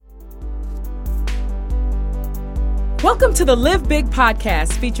Welcome to the Live Big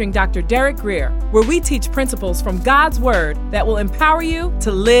podcast featuring Dr. Derek Grier, where we teach principles from God's Word that will empower you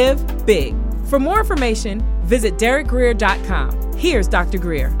to live big. For more information, visit derekgrier.com. Here's Dr.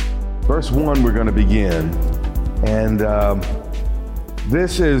 Grier. Verse 1, we're going to begin. And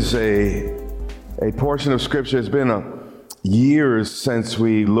this is a portion of Scripture. It's been years since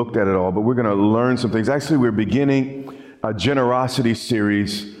we looked at it all, but we're going to learn some things. Actually, we're beginning a generosity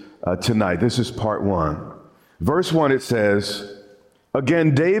series tonight. This is part 1. Verse 1, it says,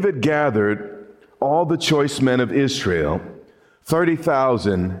 "Again, David gathered all the choice men of Israel,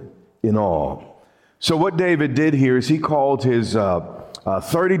 30,000 in all." So what David did here is he called his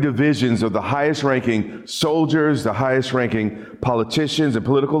 30 divisions of the highest ranking soldiers, the highest ranking politicians and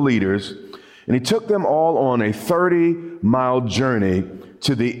political leaders, and he took them all on a 30-mile journey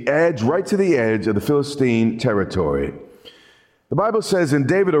to the edge, right to the edge of the Philistine territory. The Bible says, "And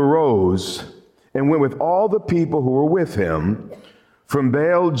David arose and went with all the people who were with him from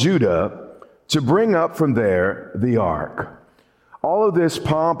Baal, Judah, to bring up from there the ark." All of this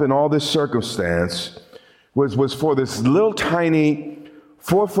pomp and all this circumstance was for this little tiny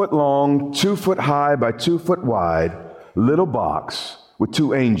 4-foot long, 2-foot high by 2-foot wide little box with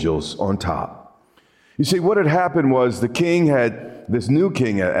 2 angels on top. You see, what had happened was this new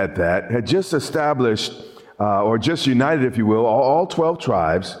king at that, had just established, or just united, if you will, all 12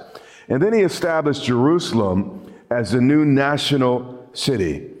 tribes. And then he established Jerusalem as a new national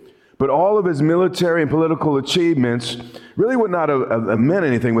city. But all of his military and political achievements really would not have meant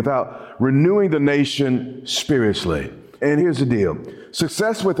anything without renewing the nation spiritually. And here's the deal.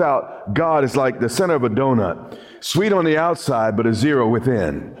 Success without God is like the center of a donut. Sweet on the outside, but a zero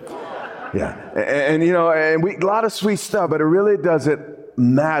within. Yeah. And we a lot of sweet stuff, but it really doesn't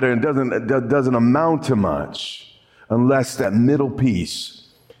matter and doesn't amount to much unless that middle piece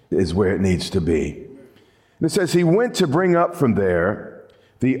is where it needs to be. And it says he went to bring up from there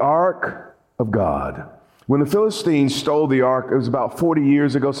the ark of God. When the Philistines stole the ark, it was about 40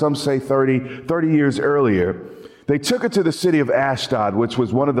 years ago, some say 30 years earlier. They took it to the city of Ashdod, which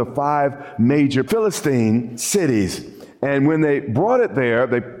was one of the 5 major Philistine cities. And when they brought it there,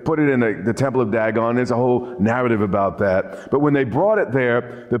 they put it in the temple of Dagon. There's a whole narrative about that. But when they brought it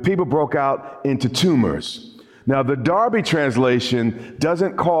there, the people broke out into tumors. Now, the Darby translation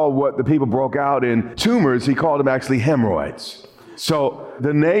doesn't call what the people broke out in tumors. He called them actually hemorrhoids. So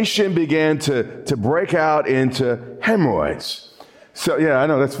the nation began to break out into hemorrhoids. So, yeah, I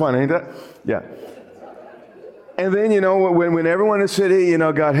know, that's fun, ain't that? Yeah. And then, when everyone in the city,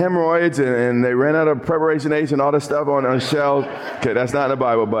 got hemorrhoids and they ran out of preparation H and all this stuff on shelves. Okay, that's not in the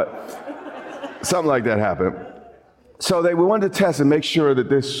Bible, but something like that happened. So we wanted to test and make sure that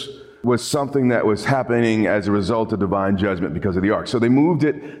this was something that was happening as a result of divine judgment because of the ark. So they moved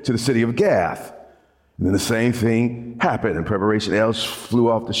it to the city of Gath. And then the same thing happened, and preparation else flew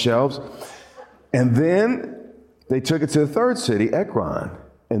off the shelves. And then they took it to the 3rd city, Ekron,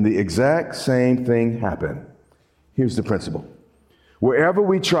 and the exact same thing happened. Here's the principle. Wherever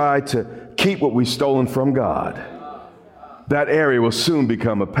we try to keep what we've stolen from God, that area will soon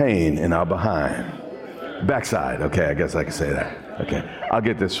become a pain in our behind. Backside, okay, I guess I can say that. Okay, I'll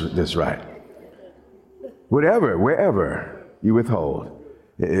get this right. Wherever you withhold,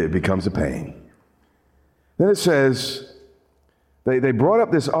 it becomes a pain. Then it says, they brought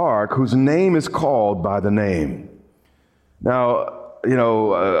up this ark whose name is called by the name. Now,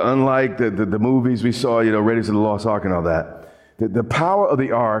 unlike the movies we saw, Raiders of the Lost Ark and all that, the power of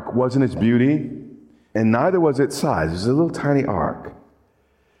the ark wasn't its beauty, and neither was its size. It was a little tiny ark.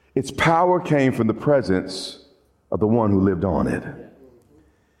 Its power came from the presence of the one who lived on it.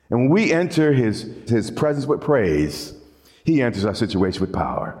 And when we enter his presence with praise, he enters our situation with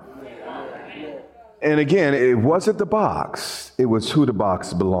power. And again, it wasn't the box, it was who the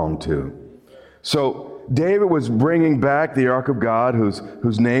box belonged to. So David was bringing back the ark of God,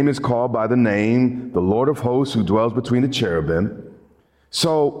 whose name is called by the name, the Lord of hosts, who dwells between the cherubim.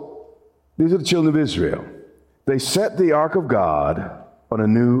 So these are the children of Israel. They set the ark of God on a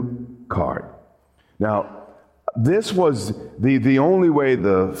new cart. Now, this was the only way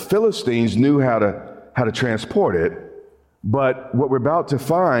the Philistines knew how to transport it. But what we're about to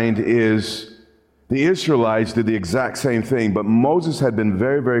find is the Israelites did the exact same thing, but Moses had been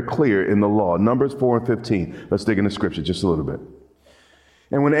very, very clear in the law. Numbers 4 and 15. Let's dig into Scripture just a little bit.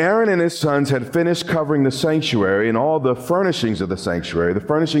 "And when Aaron and his sons had finished covering the sanctuary and all the furnishings of the sanctuary,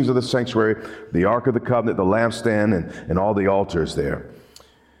 the Ark of the Covenant, the lampstand, and all the altars there,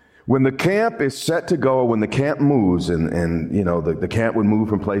 when the camp is set to go, when the camp moves, and the camp would move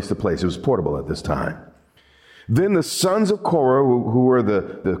from place to place, it was portable at this time. Then the sons of Korah, who were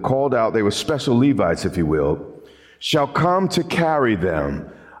the called out, they were special Levites, if you will, shall come to carry them.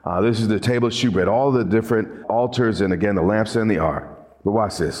 This is the table of shewbread, all the different altars, and again, the lampstand and the ark. But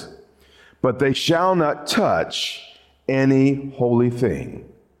watch this. But they shall not touch any holy thing,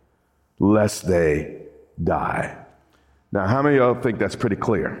 lest they die. Now, how many of y'all think that's pretty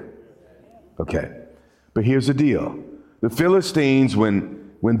clear? Okay. But here's the deal. The Philistines,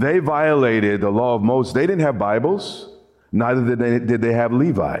 when they violated the law of Moses, they didn't have Bibles, neither did they have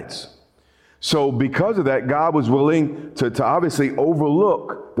Levites. So because of that, God was willing to obviously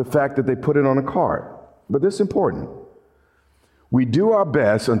overlook the fact that they put it on a cart. But this is important. We do our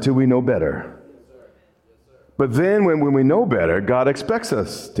best until we know better. But then when we know better, God expects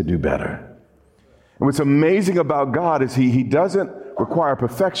us to do better. And what's amazing about God is he doesn't require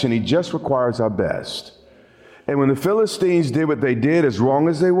perfection. He just requires our best. And when the Philistines did what they did, as wrong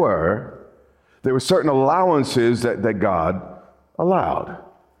as they were, there were certain allowances that God allowed.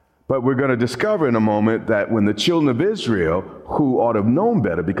 But we're going to discover in a moment that when the children of Israel, who ought to have known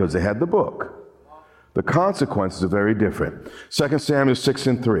better because they had the book, the consequences are very different. 2 Samuel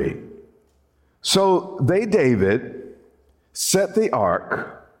 6:3. So they, David, set the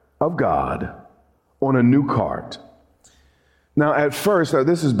ark of God on a new cart. Now, at first,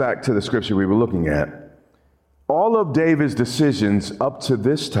 this is back to the scripture we were looking at. All of David's decisions up to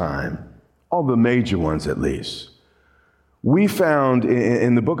this time, all the major ones at least, we found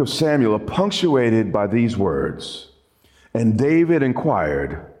in the book of Samuel are punctuated by these words, and David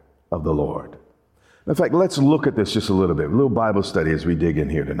inquired of the Lord. In fact, let's look at this just a little bit, a little Bible study as we dig in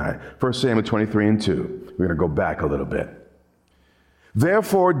here tonight. 1 Samuel 23:2. We're going to go back a little bit.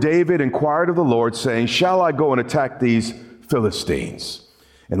 Therefore, David inquired of the Lord, saying, shall I go and attack these Philistines?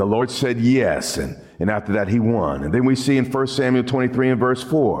 And the Lord said, yes. And after that, he won. And then we see in 1 Samuel 23 and verse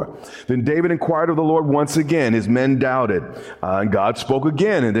 4. Then David inquired of the Lord once again. His men doubted. And God spoke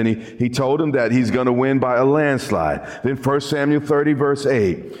again. And then he told him that he's going to win by a landslide. Then 1 Samuel 30 verse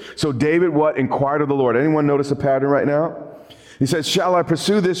 8. So David inquired of the Lord. Anyone notice a pattern right now? He says, shall I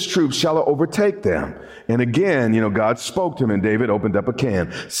pursue this troop? Shall I overtake them? And again, God spoke to him and David opened up a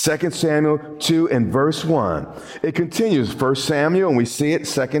can. 2 Samuel 2 and verse 1. It continues, 1 Samuel, and we see it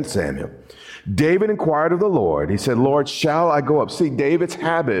 2 Samuel. David inquired of the Lord. He said, Lord, shall I go up? See, David's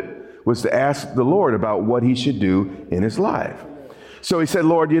habit was to ask the Lord about what he should do in his life. So he said,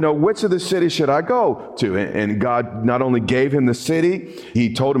 Lord, which of the cities should I go to? And God not only gave him the city,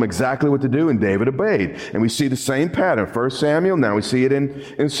 he told him exactly what to do, and David obeyed. And we see the same pattern. 1 Samuel, now we see it in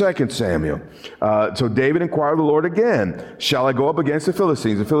 2 Samuel. So David inquired of the Lord again, shall I go up against the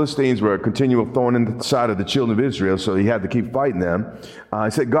Philistines? The Philistines were a continual thorn in the side of the children of Israel, so he had to keep fighting them. He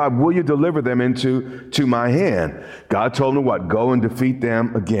said, God, will you deliver them into my hand? God told him what? Go and defeat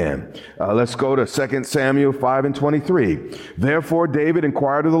them again. Let's go to 2 Samuel 5 and 23. Therefore, David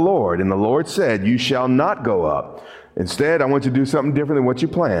inquired of the Lord, and the Lord said, you shall not go up. Instead, I want you to do something different than what you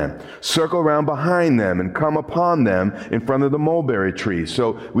planned. Circle around behind them and come upon them in front of the mulberry tree.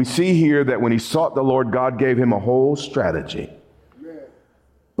 So we see here that when he sought the Lord, God gave him a whole strategy.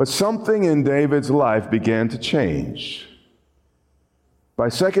 But something in David's life began to change. By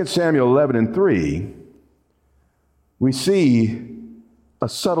 2 Samuel 11 and 3, we see a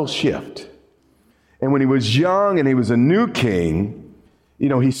subtle shift. And when he was young and he was a new king,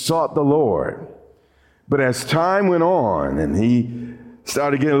 he sought the Lord. But as time went on and he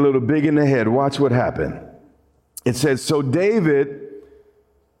started getting a little big in the head, watch what happened. It says, so David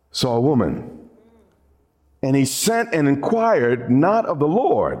saw a woman, and he sent and inquired not of the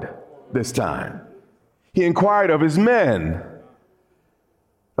Lord this time. He inquired of his men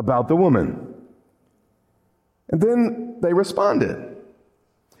about the woman. And then they responded.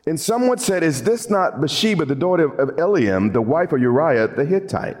 And someone said, is this not Bathsheba, the daughter of Eliam, the wife of Uriah the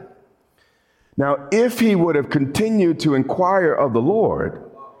Hittite? Now, if he would have continued to inquire of the Lord,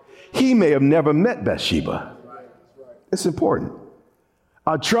 he may have never met Bathsheba. It's important.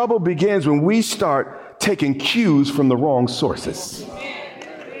 Our trouble begins when we start taking cues from the wrong sources.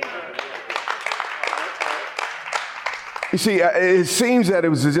 You see, it seems that it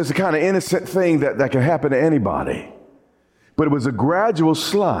was just a kind of innocent thing that can happen to anybody. But it was a gradual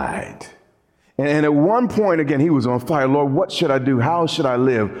slide. And at one point, again, he was on fire. Lord, what should I do? How should I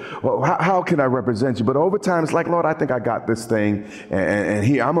live? Well, how can I represent you? But over time, it's like, Lord, I think I got this thing. And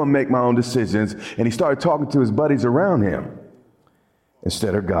I'm going to make my own decisions. And he started talking to his buddies around him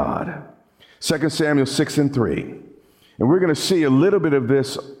instead of God. 2 Samuel 6 and 3. And we're going to see a little bit of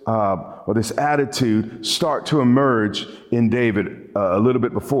this, or this attitude start to emerge in David a little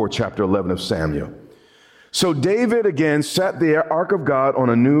bit before chapter 11 of Samuel. So David again set the ark of God on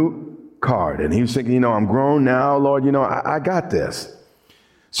a new cart, and he was thinking, I'm grown now, Lord, I got this.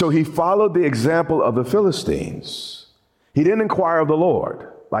 So he followed the example of the Philistines. He didn't inquire of the Lord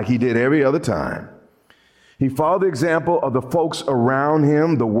like he did every other time. He followed the example of the folks around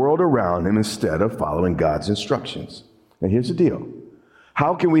him, the world around him, instead of following God's instructions. And here's the deal.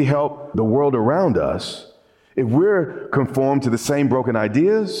 How can we help the world around us if we're conformed to the same broken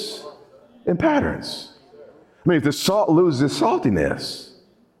ideas and patterns? I mean, if the salt loses its saltiness,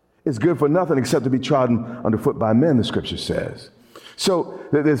 it's good for nothing except to be trodden underfoot by men, the scripture says. So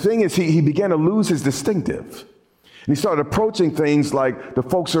the thing is, he began to lose his distinctive. And he started approaching things like the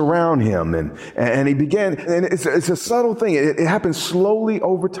folks around him. And he began, and it's a subtle thing. It happens slowly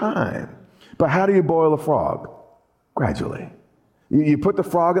over time. But how do you boil a frog? Gradually. You put the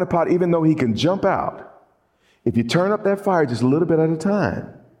frog in a pot, even though he can jump out. If you turn up that fire just a little bit at a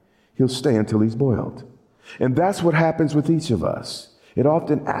time, he'll stay until he's boiled. And that's what happens with each of us. It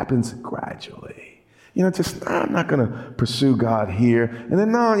often happens gradually. I'm not going to pursue God here. And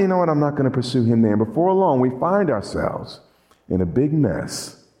then, no, you know what? I'm not going to pursue him there. And before long, we find ourselves in a big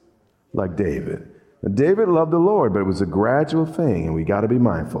mess like David. Now, David loved the Lord, but it was a gradual thing, and we got to be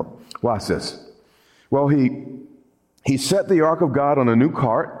mindful. Watch this. Well, he set the ark of God on a new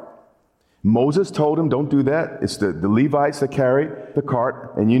cart. Moses told him, don't do that. It's the Levites that carry the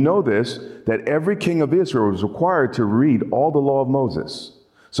cart. And you know this, that every king of Israel was required to read all the law of Moses.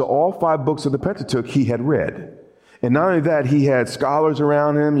 So all 5 books of the Pentateuch he had read. And not only that, he had scholars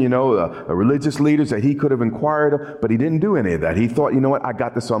around him, religious leaders that he could have inquired of, but he didn't do any of that. He thought, you know what, I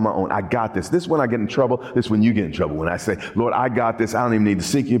got this on my own. I got this. This is when I get in trouble. This is when you get in trouble. When I say, Lord, I got this. I don't even need to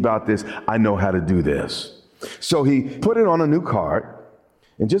seek you about this. I know how to do this. So he put it on a new cart.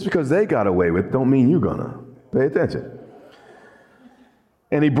 And just because they got away with it, don't mean you're going to. Pay attention.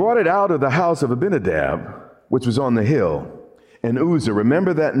 And he brought it out of the house of Abinadab, which was on the hill. And Uzzah,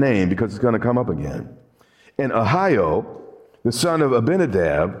 remember that name because it's going to come up again. And Ahio, the son of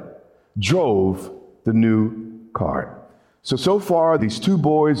Abinadab, drove the new cart. So far, these 2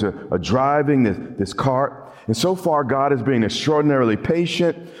 boys are driving this cart. And so far, God is being extraordinarily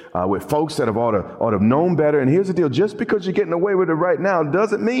patient with folks that ought to have known better. And here's the deal. Just because you're getting away with it right now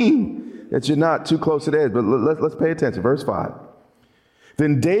doesn't mean that you're not too close to the edge. But let's pay attention. Verse 5.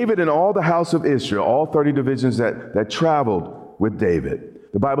 Then David and all the house of Israel, all 30 divisions that traveled with David,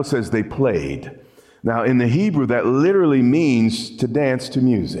 the Bible says they played. Now, in the Hebrew, that literally means to dance to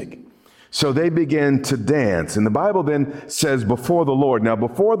music. So they began to dance. And the Bible then says before the Lord. Now,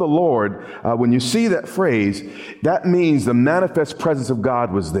 before the Lord, when you see that phrase, that means the manifest presence of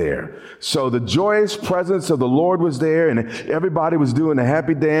God was there. So the joyous presence of the Lord was there, and everybody was doing a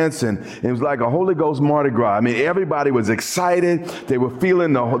happy dance, and it was like a Holy Ghost Mardi Gras. I mean, everybody was excited. They were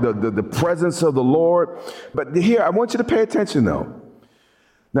feeling the presence of the Lord. But here, I want you to pay attention, though.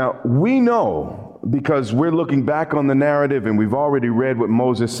 Now, we know, because we're looking back on the narrative and we've already read what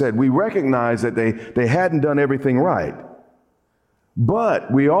Moses said, we recognize that they hadn't done everything right. But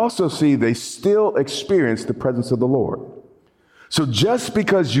we also see they still experienced the presence of the Lord. So just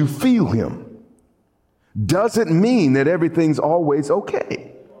because you feel him doesn't mean that everything's always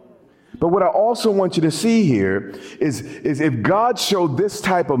okay. But what I also want you to see here is if God showed this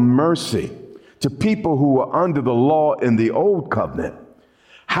type of mercy to people who were under the law in the old covenant,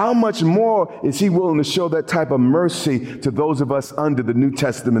 how much more is he willing to show that type of mercy to those of us under the New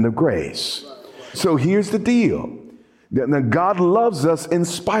Testament of grace? So here's the deal. That God loves us in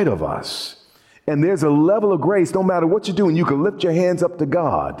spite of us. And there's a level of grace, no matter what you're doing, you can lift your hands up to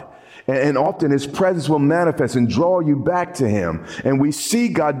God. And often his presence will manifest and draw you back to him. And we see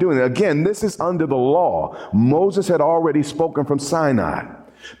God doing it. Again, this is under the law. Moses had already spoken from Sinai.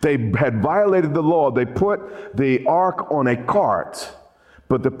 They had violated the law. They put the ark on a cart.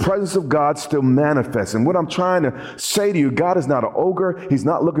 But the presence of God still manifests. And what I'm trying to say to you, God is not an ogre. He's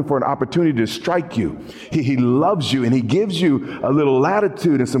not looking for an opportunity to strike you. He loves you, and he gives you a little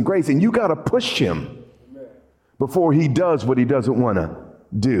latitude and some grace. And you got to push him before he does what he doesn't want to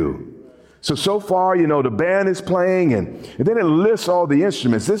do. So far, the band is playing, and then it lists all the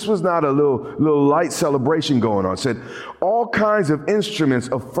instruments. This was not a little light celebration going on. It said all kinds of instruments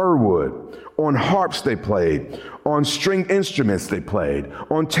of fir wood. On harps they played, on stringed instruments they played,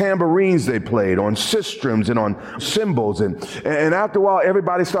 on tambourines they played, on sistrums and on cymbals. And after a while,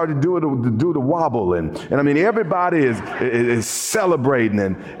 everybody started to do the wobble. And I mean, everybody is celebrating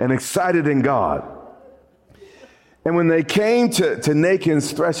and excited in God. And when they came to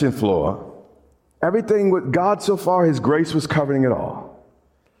Nachon's threshing floor, everything with God so far, his grace was covering it all.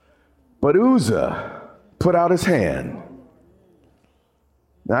 But Uzzah put out his hand.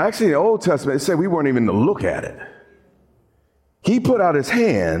 Now, actually, in the Old Testament, it said we weren't even to look at it. He put out his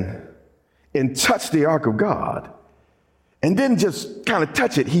hand and touched the ark of God, and didn't just kind of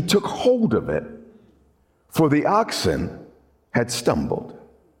touch it. He took hold of it for the oxen had stumbled.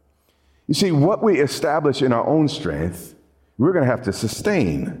 You see, what we establish in our own strength, we're going to have to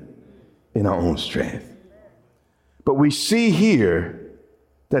sustain in our own strength. But we see here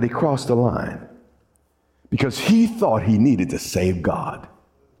that he crossed the line because he thought he needed to save God.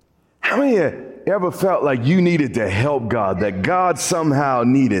 How many of you ever felt like you needed to help God, that God somehow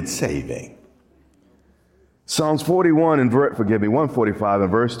needed saving? Psalms 145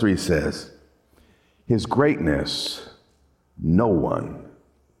 and verse 3 says, his greatness no one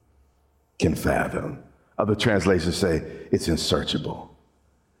can fathom. Other translations say it's unsearchable.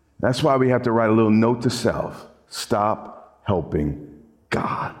 That's why we have to write a little note to self. Stop helping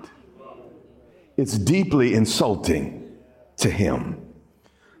God. It's deeply insulting to him.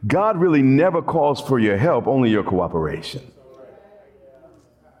 God really never calls for your help, only your cooperation.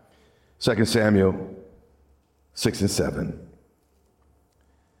 2 Samuel 6 and 7.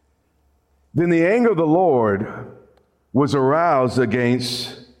 Then the anger of the Lord was aroused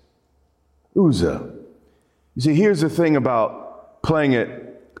against Uzzah. You see, here's the thing about playing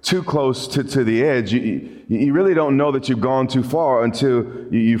it too close to the edge. You really don't know that you've gone too far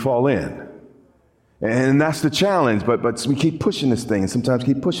until you fall in. And that's the challenge, but we keep pushing this thing, and sometimes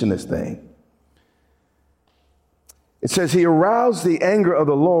keep pushing this thing. It says he aroused the anger of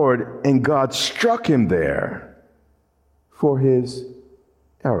the Lord, and God struck him there for his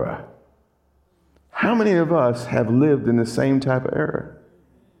error. How many of us have lived in the same type of error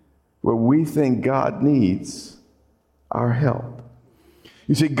where we think God needs our help?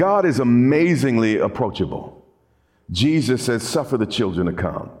 You see, God is amazingly approachable. Jesus says, suffer the children to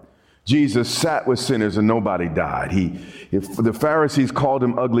come. Jesus sat with sinners and nobody died. If the Pharisees called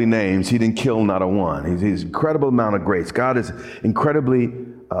him ugly names, he didn't kill not a one. He's incredible amount of grace. God is incredibly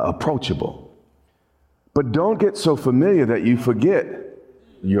approachable. But don't get so familiar that you forget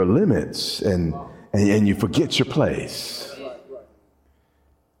your limits and you forget your place.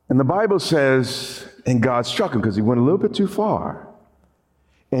 And the Bible says, and God struck him because he went a little bit too far.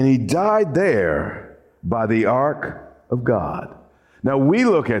 And he died there by the ark of God. Now, we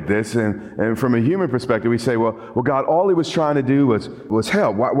look at this, and from a human perspective, we say, well, God, all he was trying to do was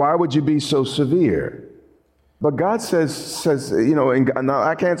help. Why would you be so severe? But God says, you know, and now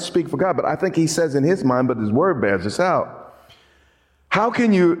I can't speak for God, but I think he says in his mind, but his word bears this out. How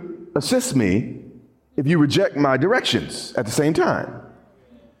can you assist me if you reject my directions at the same time?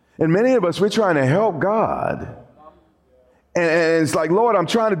 And many of us, we're trying to help God. And it's like, Lord, I'm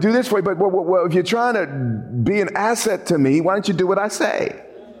trying to do this for you, but well, if you're trying to be an asset to me, why don't you do what I say?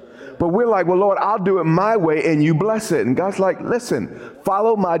 But we're like, well, Lord, I'll do it my way and you bless it. And God's like, listen,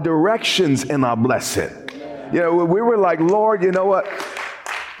 follow my directions and I'll bless it. You know, we were like, Lord, you know what?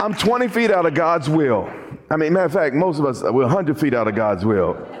 I'm 20 feet out of God's will. I mean, matter of fact, most of us, we're 100 feet out of God's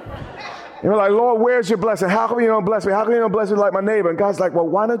will. And we're like, Lord, where's your blessing? How come you don't bless me? How come you don't bless me like my neighbor? And God's like, well,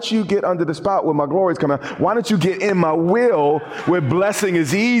 why don't you get under the spout where my glory's coming out? Why don't you get in my will where blessing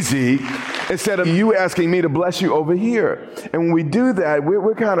is easy instead of you asking me to bless you over here? And when we do that,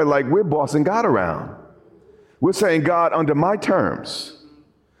 we're kind of like we're bossing God around. We're saying, God, under my terms.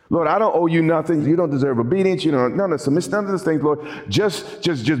 Lord, I don't owe you nothing. You don't deserve obedience. You don't none of those things, Lord.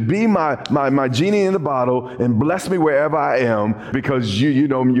 Just be my genie in the bottle and bless me wherever I am because you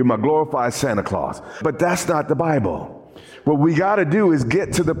know you're my glorified Santa Claus. But that's not the Bible. What we got to do is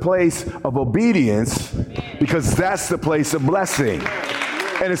get to the place of obedience because that's the place of blessing.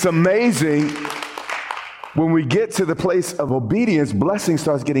 And it's amazing when we get to the place of obedience, blessing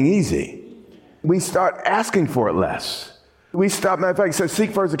starts getting easy. We start asking for it less. We stop, matter of fact, it says,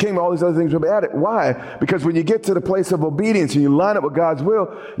 seek first the kingdom, all these other things will be added. Why? Because when you get to the place of obedience and you line up with God's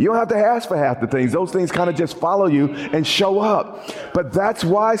will, you don't have to ask for half the things. Those things kind of just follow you and show up. But that's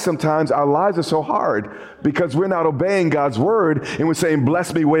why sometimes our lives are so hard, because we're not obeying God's word and we're saying,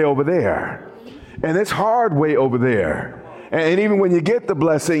 bless me way over there. And it's hard way over there. And even when you get the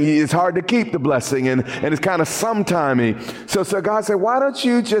blessing, it's hard to keep the blessing, and it's kind of sometimey. So God said, why don't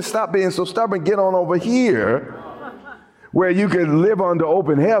you just stop being so stubborn, get on over here, where you can live under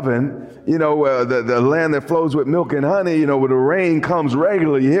open heaven, you know, the land that flows with milk and honey, you know, where the rain comes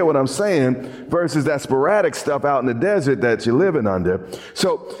regularly, you hear what I'm saying, versus that sporadic stuff out in the desert that you're living under.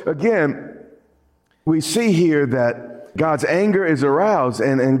 So again, we see here that God's anger is aroused,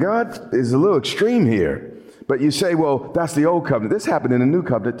 and God is a little extreme here. But you say, well, that's the old covenant. This happened in the new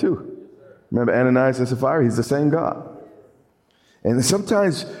covenant too. Remember Ananias and Sapphira? He's the same God. And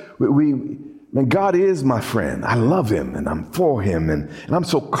sometimes man, God is my friend. I love him and I'm for him and I'm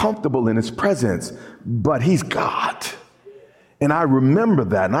so comfortable in his presence, but he's God. And I remember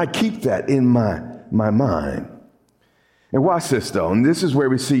that and I keep that in my mind. And watch this though, and this is where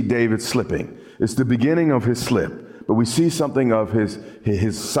we see David slipping. It's the beginning of his slip, but we see something of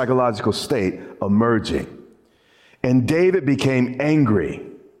his psychological state emerging. And David became angry.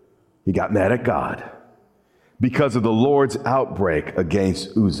 He got mad at God because of the Lord's outbreak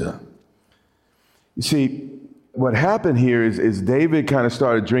against Uzzah. You see, what happened here is David kind of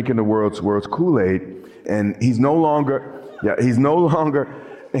started drinking the world's Kool-Aid, and he's no longer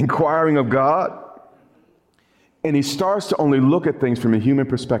inquiring of God, and he starts to only look at things from a human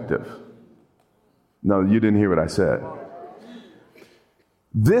perspective. No, you didn't hear what I said.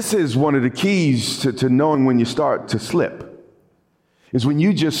 This is one of the keys to knowing when you start to slip, is when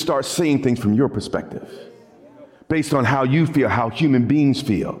you just start seeing things from your perspective, based on how you feel, how human beings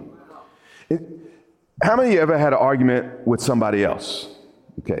feel. How many of you ever had an argument with somebody else?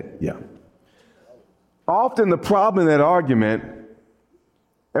 Okay, yeah. Often the problem in that argument,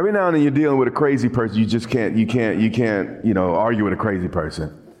 every now and then you're dealing with a crazy person. You can't, argue with a crazy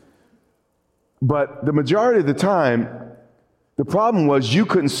person. But the majority of the time, the problem was you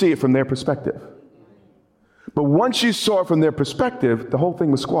couldn't see it from their perspective. But once you saw it from their perspective, the whole thing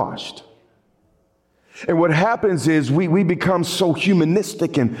was squashed. And what happens is we become so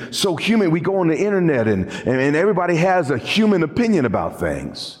humanistic and so human. We go on the internet and everybody has a human opinion about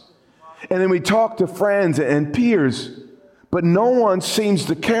things. And then we talk to friends and peers, but no one seems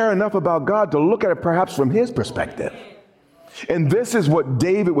to care enough about God to look at it perhaps from his perspective. And this is what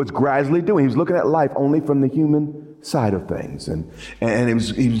David was gradually doing. He was looking at life only from the human side of things. And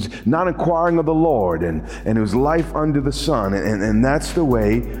he was not inquiring of the Lord. And it was life under the sun. And that's the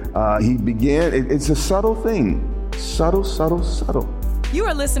way he began. It's a subtle thing. Subtle. You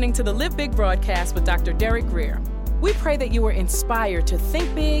are listening to the Live Big broadcast with Dr. Derek Grier. We pray that you are inspired to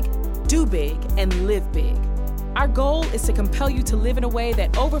think big, do big, and live big. Our goal is to compel you to live in a way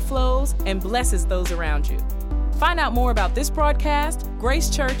that overflows and blesses those around you. Find out more about this broadcast, Grace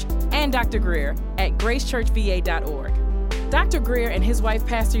Church, and Dr. Grier at gracechurchva.org. Dr. Grier and his wife,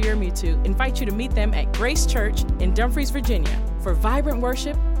 Pastor Yermutu, invite you to meet them at Grace Church in Dumfries, Virginia, for vibrant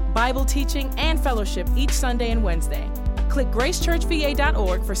worship, Bible teaching, and fellowship each Sunday and Wednesday. Click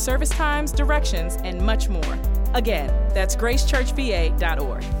gracechurchva.org for service times, directions, and much more. Again, that's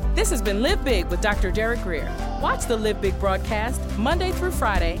gracechurchva.org. This has been Live Big with Dr. Derek Grier. Watch the Live Big broadcast Monday through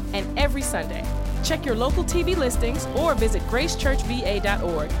Friday and every Sunday. Check your local TV listings or visit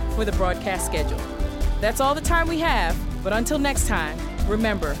gracechurchva.org for the broadcast schedule. That's all the time we have, but until next time,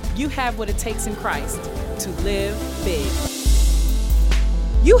 remember, you have what it takes in Christ to live big.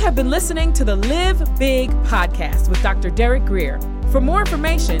 You have been listening to the Live Big podcast with Dr. Derek Grier. For more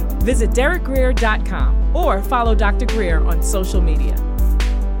information, visit derekgrier.com or follow Dr. Grier on social media.